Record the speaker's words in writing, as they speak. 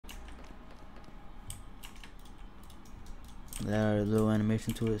There a little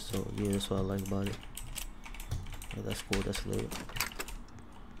animation to it, so yeah, that's what I like about it. Yeah, that's cool. That's lit.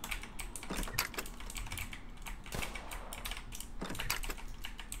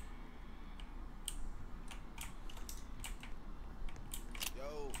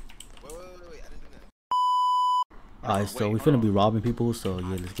 Alright, so we finna be robbing people, so yeah,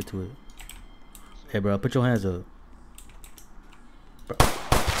 let's get to it. Hey, bro, put your hands up. Bro.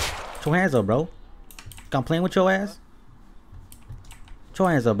 Put your hands up, bro. I'm playing with your ass. Put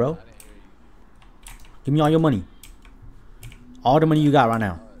your hands up, bro. Give me all your money. All the money you got right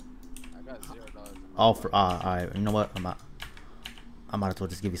now. I got $0. All for alright. You know what? I might as well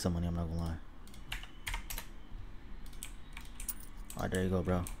just give you some money. I'm not gonna lie. Alright, there you go,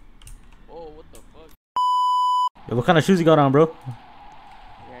 bro. Oh, what the fuck? Yo, what kind of shoes you got on, bro?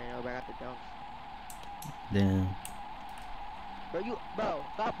 Yeah, but I got the dunks. Damn. Bro,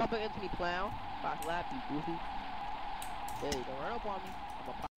 stop bumping into me, clown. If I slap you, goofy. Hey, don't run up on me. I'm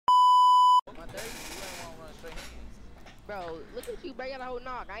a pop. My 30, you ain't wanna run straight hands. Bro, look at you bring out a whole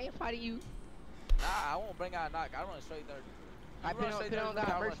knock. I ain't fighting you. Nah, I won't bring out a knock. I run straight 30. I put on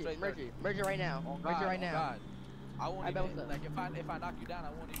God, merge it right now. On Merge it God, right on now. God. I won't I bet even, what's up. like, if I knock you down, I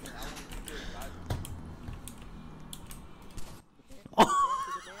won't even do it.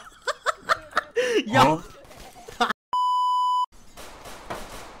 Yo.